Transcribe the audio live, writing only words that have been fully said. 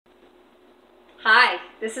Hi,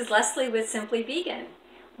 this is Leslie with Simply Vegan.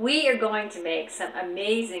 We are going to make some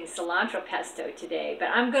amazing cilantro pesto today, but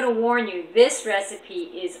I'm going to warn you, this recipe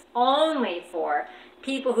is only for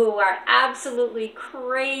people who are absolutely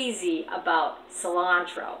crazy about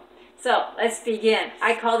cilantro. So let's begin.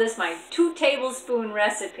 I call this my 2 tablespoon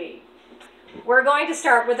recipe. We're going to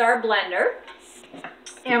start with our blender,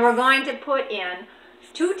 and we're going to put in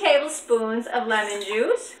 2 tablespoons of lemon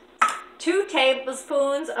juice, 2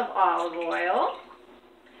 tablespoons of olive oil,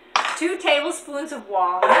 2 tablespoons of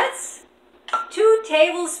walnuts, 2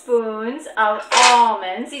 tablespoons of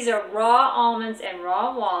almonds. These are raw almonds and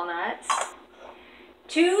raw walnuts.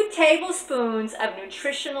 2 tablespoons of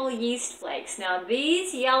nutritional yeast flakes. Now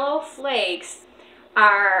these yellow flakes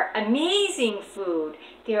are amazing food.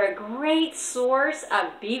 They're a great source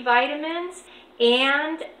of B vitamins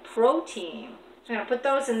and protein. I'm going to put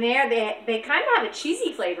those in there. They kind of have a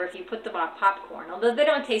cheesy flavor if you put them on popcorn, although they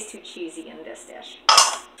don't taste too cheesy in this dish.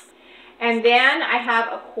 And then I have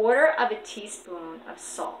 1/4 teaspoon of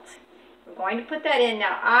salt. We're going to put that in.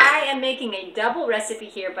 Now I am making a double recipe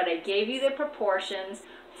here, but I gave you the proportions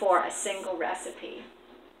for a single recipe.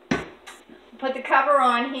 Put the cover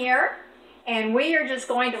on here, and we are just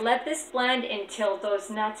going to let this blend until those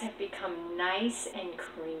nuts have become nice and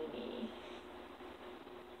creamy.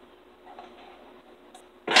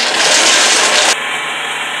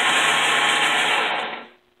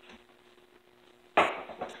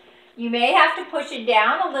 You may have to push it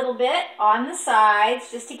down a little bit on the sides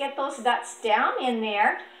just to get those nuts down in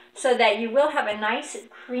there so that you will have a nice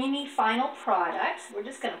creamy final product. We're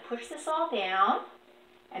just going to push this all down,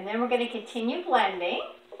 and then we're going to continue blending.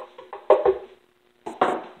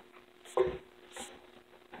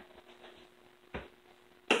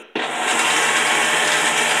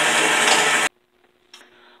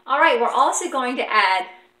 All right, we're also going to add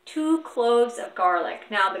 2 cloves of garlic.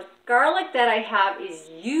 Now the garlic that I have is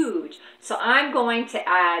huge, so I'm going to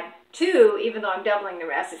add 2, even though I'm doubling the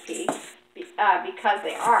recipe, because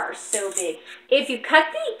they are so big. If you cut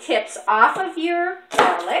the tips off of your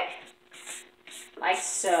garlic, like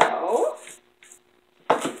so,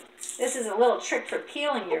 this is a little trick for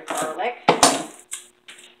peeling your garlic.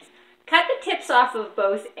 Cut the tips off of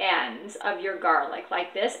both ends of your garlic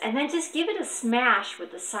like this, and then just give it a smash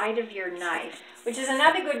with the side of your knife, which is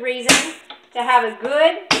another good reason to have a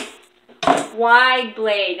good wide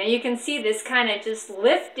blade. Now you can see this kind of just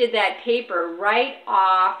lifted that paper right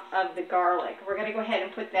off of the garlic. We're going to go ahead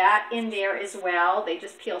and put that in there as well. They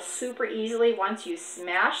just peel super easily once you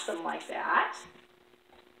smash them like that.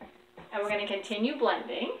 And we're going to continue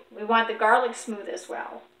blending. We want the garlic smooth as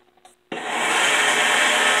well.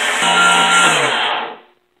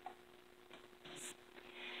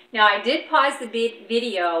 Now I did pause the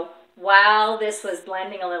video while this was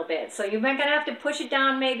blending a little bit, so you're going to have to push it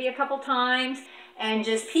down maybe a couple times and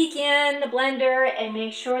just peek in the blender and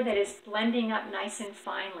make sure that it's blending up nice and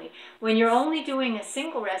finely. When you're only doing a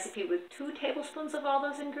single recipe with 2 tablespoons of all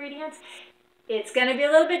those ingredients, it's going to be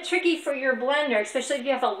a little bit tricky for your blender, especially if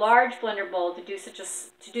you have a large blender bowl to do such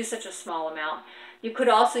a small amount. You could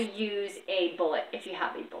also use a bullet if you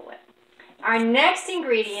have a bullet. Our next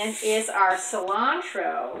ingredient is our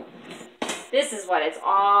cilantro. This is what it's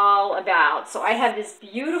all about. So I have this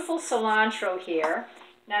beautiful cilantro here.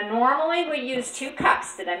 Now normally we use 2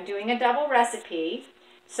 cups, but I'm doing a double recipe.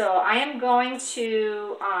 So I am going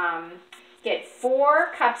to get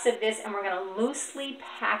 4 cups of this, and we're going to loosely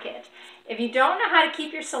pack it. If you don't know how to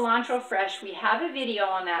keep your cilantro fresh, we have a video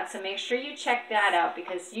on that, so make sure you check that out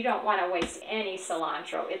because you don't want to waste any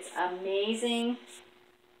cilantro. It's amazing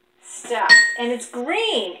stuff, and it's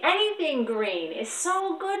green. Anything green is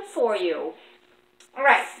so good for you. All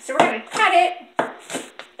right, so we're going to cut it,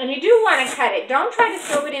 and you do want to cut it. Don't try to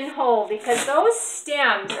throw it in whole because those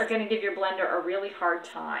stems are going to give your blender a really hard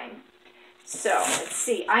time. So let's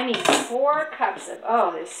see, I need 4 cups of,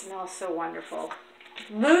 oh, this smells so wonderful.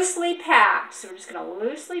 Loosely packed, so we're just going to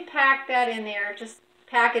loosely pack that in there. Just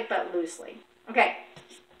pack it, but loosely. Okay,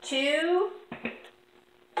 2.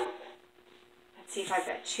 Let's see if I've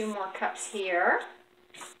got 2 more cups here.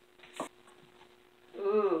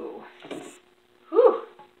 Ooh. Whew.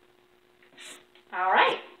 All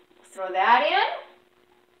right, throw that in.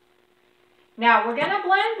 Now we're going to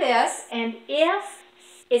blend this, and if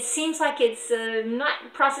it seems like it's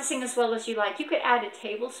not processing as well as you like, you could add a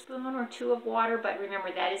tablespoon or 2 of water, but remember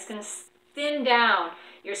that is going to thin down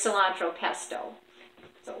your cilantro pesto.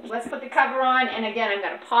 So let's put the cover on, and again, I'm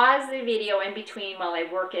going to pause the video in between while I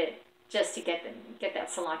work it just to get that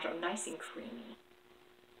cilantro nice and creamy.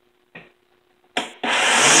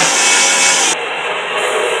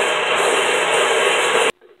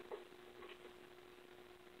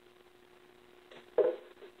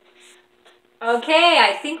 Okay,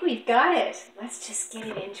 I think we've got it. Let's just get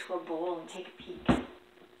it into a bowl and take a peek.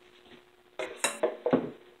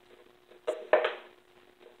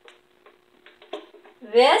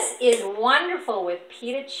 This is wonderful with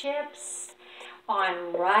pita chips,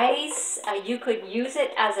 on rice. You could use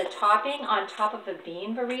it as a topping on top of a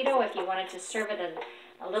bean burrito if you wanted to serve it in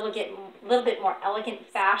a little bit more elegant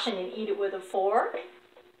fashion and eat it with a fork.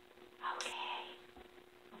 Okay,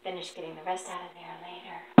 I'll finish getting the rest out of there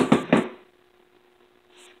later.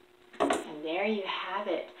 And there you have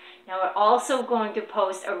it. Now we're also going to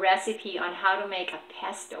post a recipe on how to make a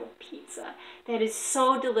pesto pizza that is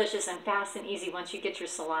so delicious and fast and easy once you get your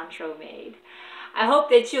cilantro made. I hope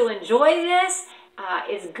that you'll enjoy this.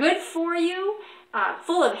 It's good for you,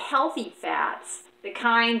 full of healthy fats, the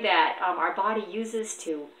kind that our body uses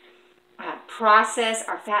to process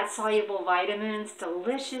our fat-soluble vitamins.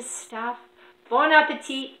 Delicious stuff. Bon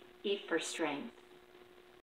appetit. Eat for strength.